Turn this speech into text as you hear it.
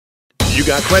You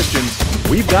got questions,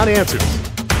 we've got answers.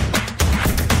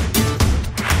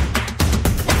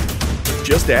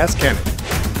 Just ask Kenan.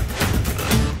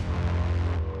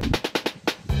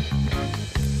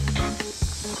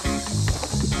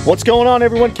 What's going on,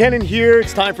 everyone? Kenan here.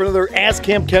 It's time for another Ask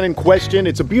Kamp Kenan question.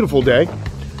 It's a beautiful day.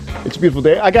 It's a beautiful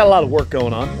day. I got a lot of work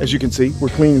going on, as you can see. We're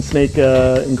cleaning snake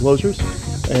enclosures,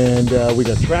 and we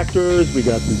got tractors, we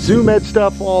got the Zoom Ed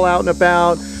stuff all out and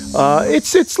about.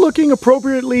 It's looking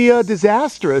appropriately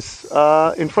disastrous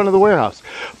in front of the warehouse.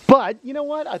 But you know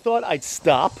what? I thought I'd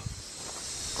stop,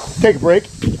 take a break,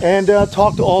 and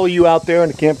talk to all of you out there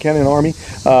in the Kamp Kenan Army.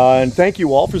 And thank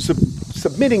you all for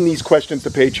submitting these questions to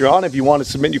Patreon. If you want to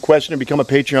submit your question and become a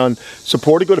Patreon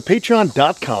supporter, go to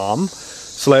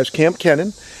patreon.com/Kamp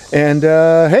Kenan. And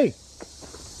hey,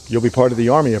 you'll be part of the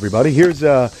Army, everybody. Here's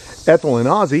Ethel and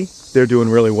Ozzy. They're doing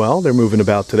really well. They're moving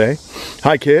about today.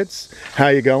 Hi, kids. How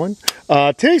you going?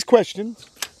 Today's question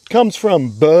comes from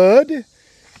Bud.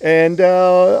 And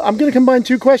I'm going to combine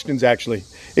two questions, actually.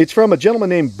 It's from a gentleman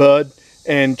named Bud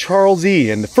and Charles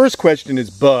E. And the first question is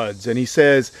Bud's. And he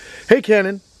says, hey,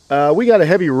 Kenan, we got a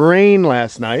heavy rain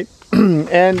last night.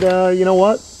 And you know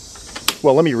what?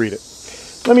 Well, let me read it.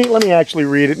 Let me actually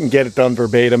read it and get it done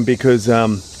verbatim, because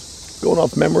going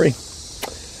off memory,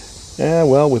 yeah,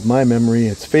 well, with my memory,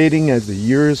 it's fading as the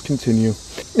years continue.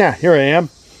 Yeah, here I am.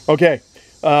 Okay,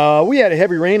 we had a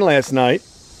heavy rain last night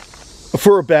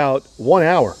for about 1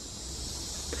 hour.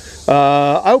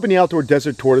 I opened the outdoor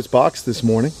desert tortoise box this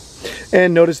morning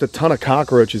and noticed a ton of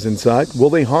cockroaches inside.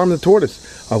 Will they harm the tortoise?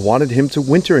 I wanted him to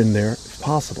winter in there if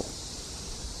possible.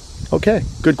 Okay,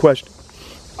 good question.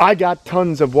 I got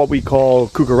tons of what we call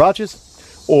cockroaches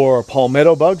or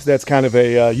palmetto bugs. That's kind of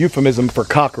a euphemism for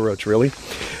cockroach, really.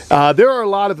 There are a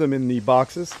lot of them in the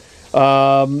boxes.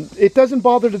 It doesn't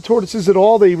bother the tortoises at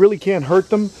all. They really can't hurt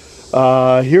them.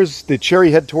 Here's the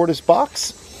cherry head tortoise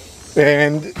box.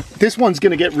 And this one's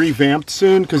going to get revamped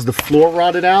soon because the floor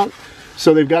rotted out.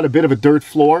 So they've got a bit of a dirt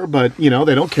floor, but you know,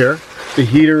 they don't care. The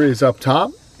heater is up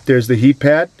top. There's the heat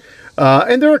pad.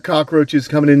 And there are cockroaches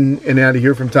coming in and out of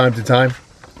here from time to time.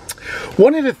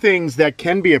 One of the things that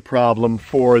can be a problem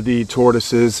for the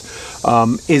tortoises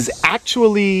is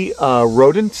actually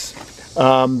rodents.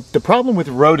 The problem with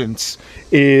rodents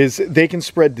is they can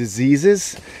spread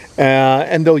diseases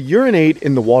and they'll urinate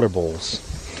in the water bowls.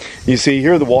 You see,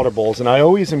 here are the water bowls, and I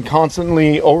always am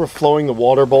constantly overflowing the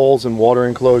water bowls and water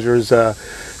enclosures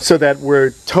so that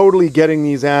we're totally getting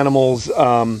these animals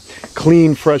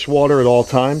clean, fresh water at all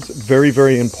times. Very,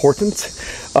 very important.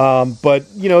 But,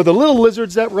 you know, the little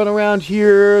lizards that run around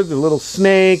here, the little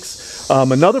snakes,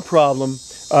 another problem,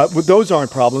 those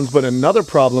aren't problems, but another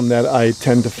problem that I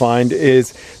tend to find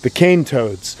is the cane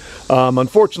toads.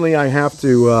 Unfortunately, I have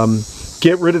to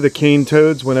get rid of the cane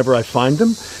toads whenever I find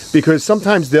them, because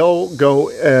sometimes they'll go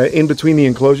in between the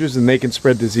enclosures and they can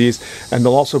spread disease, and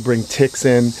they'll also bring ticks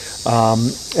in.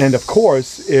 And of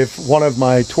course, if one of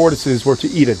my tortoises were to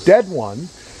eat a dead one,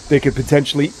 they could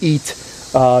potentially eat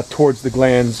towards the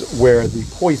glands where the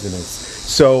poison is.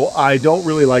 So I don't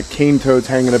really like cane toads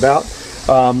hanging about.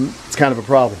 It's kind of a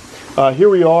problem. Here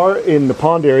we are in the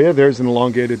pond area. There's an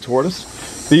elongated tortoise.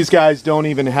 These guys don't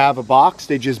even have a box.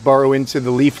 They just burrow into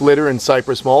the leaf litter and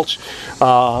cypress mulch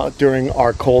during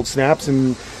our cold snaps.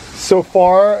 And so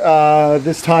far,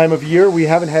 this time of year, we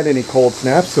haven't had any cold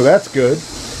snaps, so that's good.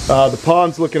 The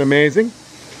pond's looking amazing.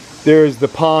 There's the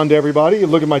pond, everybody.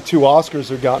 Look at my two Oscars.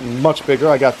 They've gotten much bigger.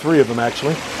 I got 3 of them,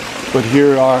 actually. But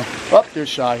here are... Oh, they're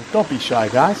shy. Don't be shy,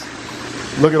 guys.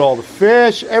 Look at all the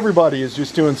fish. Everybody is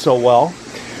just doing so well.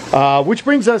 Which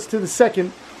brings us to the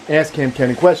second Ask Kamp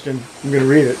Kenan question. I'm going to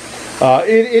read it.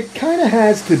 It kind of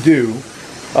has to do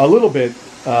a little bit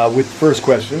with the first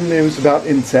question. It was about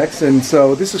insects, and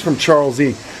so this is from Charles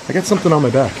E. I got something on my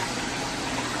back.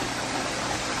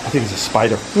 I think it's a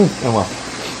spider. Oh well.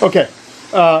 Okay.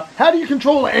 How do you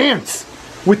control ants?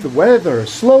 With the weather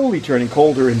slowly turning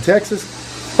colder in Texas,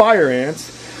 fire ants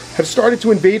have started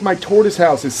to invade my tortoise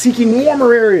houses, seeking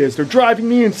warmer areas. They're driving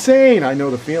me insane. I know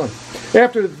the feeling.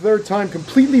 After the 3rd time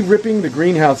completely ripping the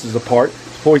greenhouses apart to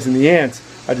poison the ants,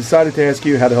 I decided to ask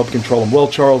you how to help control them. Well,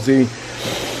 Charles E.,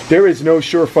 there is no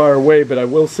surefire way, but I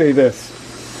will say this.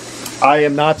 I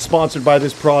am not sponsored by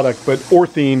this product, but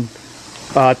Orthene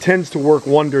tends to work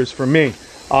wonders for me.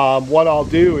 What I'll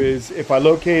do is, if I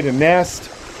locate a nest,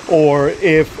 or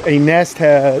if a nest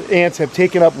ants have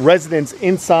taken up residence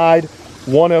inside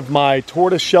one of my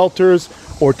tortoise shelters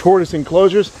or tortoise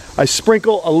enclosures, I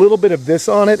sprinkle a little bit of this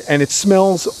on it, and it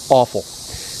smells awful.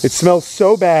 It smells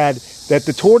so bad that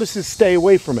the tortoises stay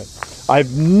away from it.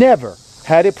 I've never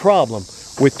had a problem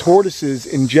with tortoises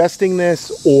ingesting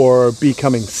this or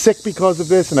becoming sick because of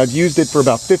this, and I've used it for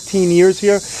about 15 years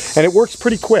here, and it works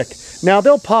pretty quick. Now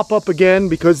they'll pop up again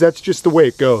because that's just the way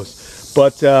it goes,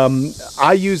 but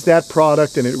I use that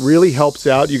product and it really helps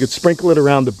out. You could sprinkle it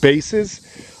around the bases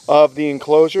of the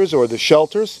enclosures or the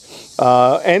shelters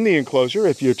and the enclosure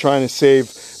if you're trying to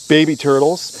save baby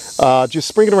turtles. Just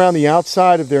sprinkle it around the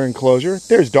outside of their enclosure.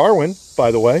 There's Darwin,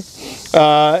 by the way.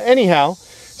 Anyhow,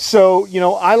 so, you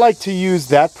know, I like to use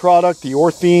that product, the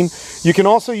Orthene. You can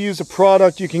also use a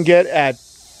product you can get at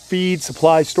feed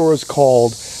supply stores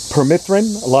called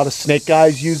permethrin. A lot of snake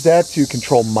guys use that to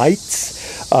control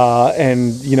mites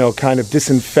and, you know, kind of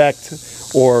disinfect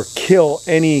or kill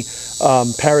any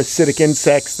parasitic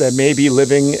insects that may be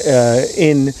living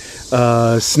in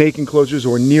snake enclosures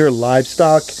or near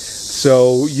livestock.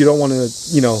 So you don't want to,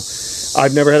 you know,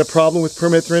 I've never had a problem with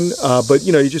permethrin, but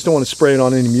you know, you just don't want to spray it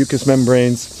on any mucous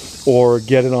membranes or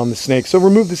get it on the snake. So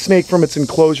remove the snake from its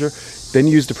enclosure, then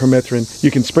use the permethrin.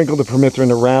 You can sprinkle the permethrin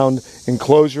around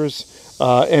enclosures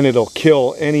and it'll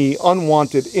kill any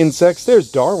unwanted insects.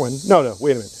 There's Darwin. No,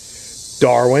 wait a minute.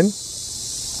 Darwin.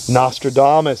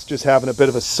 Nostradamus just having a bit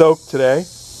of a soak today.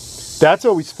 That's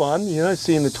always fun, you know,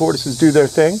 seeing the tortoises do their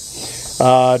thing.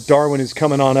 Darwin is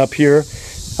coming on up here.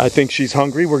 I think she's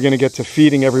hungry. We're going to get to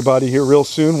feeding everybody here real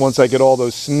soon once I get all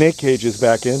those snake cages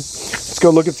back in. Let's go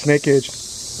look at the snake cage.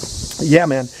 Yeah,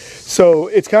 man. So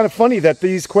it's kind of funny that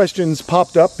these questions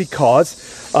popped up because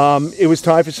it was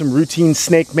time for some routine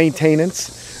snake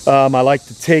maintenance. I like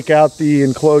to take out the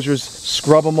enclosures,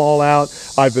 scrub them all out.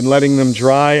 I've been letting them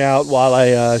dry out while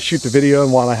I shoot the video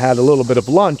and while I had a little bit of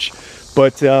lunch.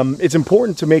 But it's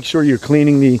important to make sure you're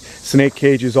cleaning the snake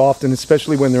cages often,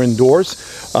 especially when they're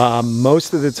indoors.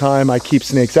 Most of the time I keep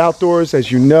snakes outdoors. As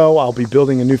you know, I'll be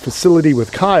building a new facility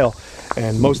with Kyle,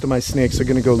 and most of my snakes are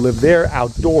going to go live there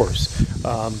outdoors.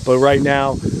 But right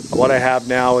now, what I have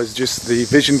now is just the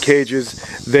vision cages.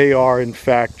 They are in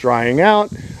fact drying out.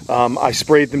 I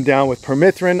sprayed them down with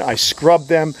permethrin, I scrubbed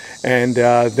them, and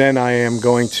then I am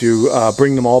going to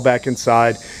bring them all back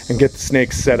inside and get the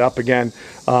snakes set up again.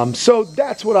 So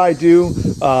that's what I do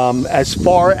as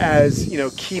far as, you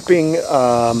know, keeping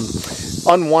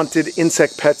unwanted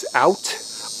insect pets out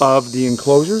of the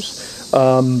enclosures.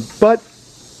 But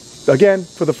again,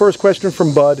 for the first question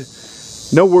from Bud,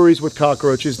 no worries with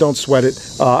cockroaches, don't sweat it.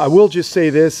 I will just say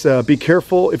this, be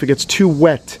careful if it gets too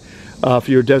wet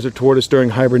for your desert tortoise during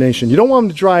hibernation. You don't want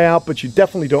them to dry out, but you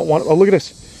definitely don't want, oh look at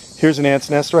this, here's an ant's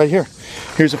nest right here.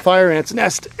 Here's a fire ant's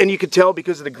nest, and you can tell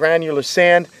because of the granular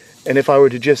sand. And if I were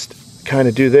to just kind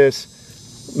of do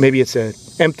this, maybe it's an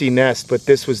empty nest, but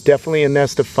this was definitely a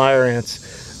nest of fire ants.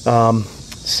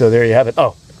 So there you have it.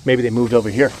 Oh, maybe they moved over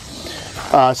here.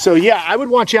 So yeah, I would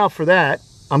watch out for that.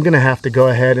 I'm gonna have to go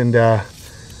ahead and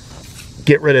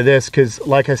get rid of this because,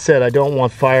 like I said, I don't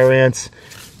want fire ants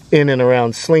in and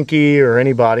around Slinky or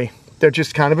anybody. They're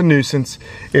just kind of a nuisance.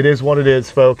 It is what it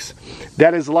is, folks.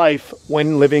 That is life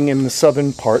when living in the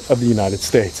southern part of the United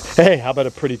States. Hey, how about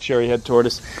a pretty cherry head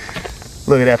tortoise?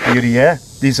 Look at that beauty, yeah?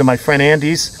 These are my friend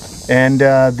Andy's, and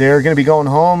they're gonna be going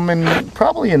home in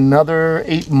probably another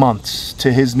 8 months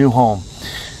to his new home.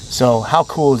 So how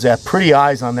cool is that? Pretty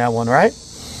eyes on that one, right?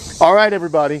 All right,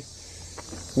 everybody.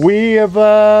 We have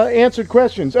answered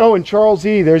questions. Oh, and Charles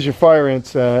E., there's your fire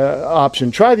ants option.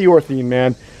 Try the Orthene,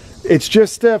 man. It's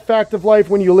just a fact of life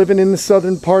when you're living in the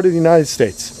southern part of the United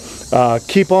States.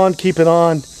 Keep on, keep it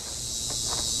on,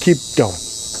 keep going.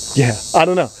 Yeah, I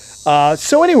don't know.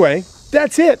 So anyway,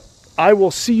 that's it. I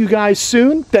will see you guys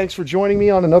soon. Thanks for joining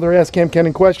me on another Ask Kamp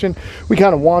Kenan question. We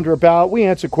kind of wander about, we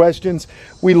answer questions,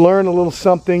 we learn a little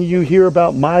something. You hear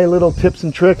about my little tips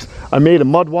and tricks. I made a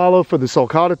mud wallow for the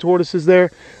sulcata tortoises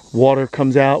there. Water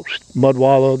comes out, mud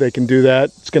wallow, they can do that.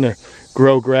 It's gonna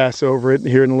grow grass over it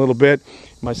here in a little bit.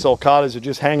 My sulcatas are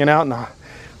just hanging out in the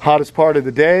hottest part of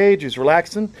the day, just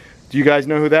relaxing. Do you guys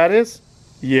know who that is?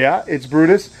 Yeah, it's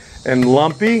Brutus and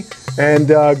Lumpy, and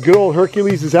good old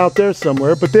Hercules is out there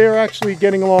somewhere, but they're actually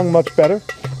getting along much better.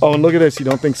 Oh, and look at this. You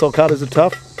don't think sulcatas are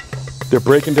tough? They're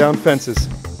breaking down fences.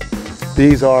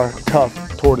 These are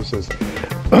tough tortoises.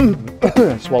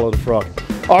 Swallowed a frog.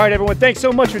 All right, everyone, thanks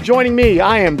so much for joining me.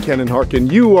 I am Kenan Harkin.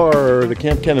 You are the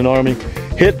Kamp Kenan Army.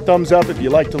 Hit thumbs up if you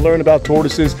like to learn about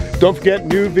tortoises. Don't forget,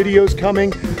 new videos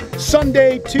coming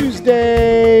Sunday,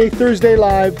 Tuesday, Thursday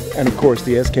live, and of course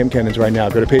the Ask Kamp Kenans right now.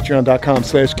 Go to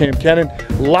patreon.com/Kamp Kenan.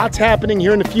 Lots happening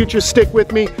here in the future. Stick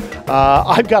with me.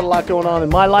 I've got a lot going on in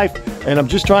my life, and I'm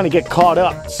just trying to get caught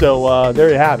up. So there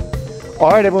you have it.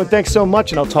 All right, everyone, thanks so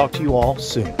much, and I'll talk to you all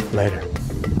soon. Later.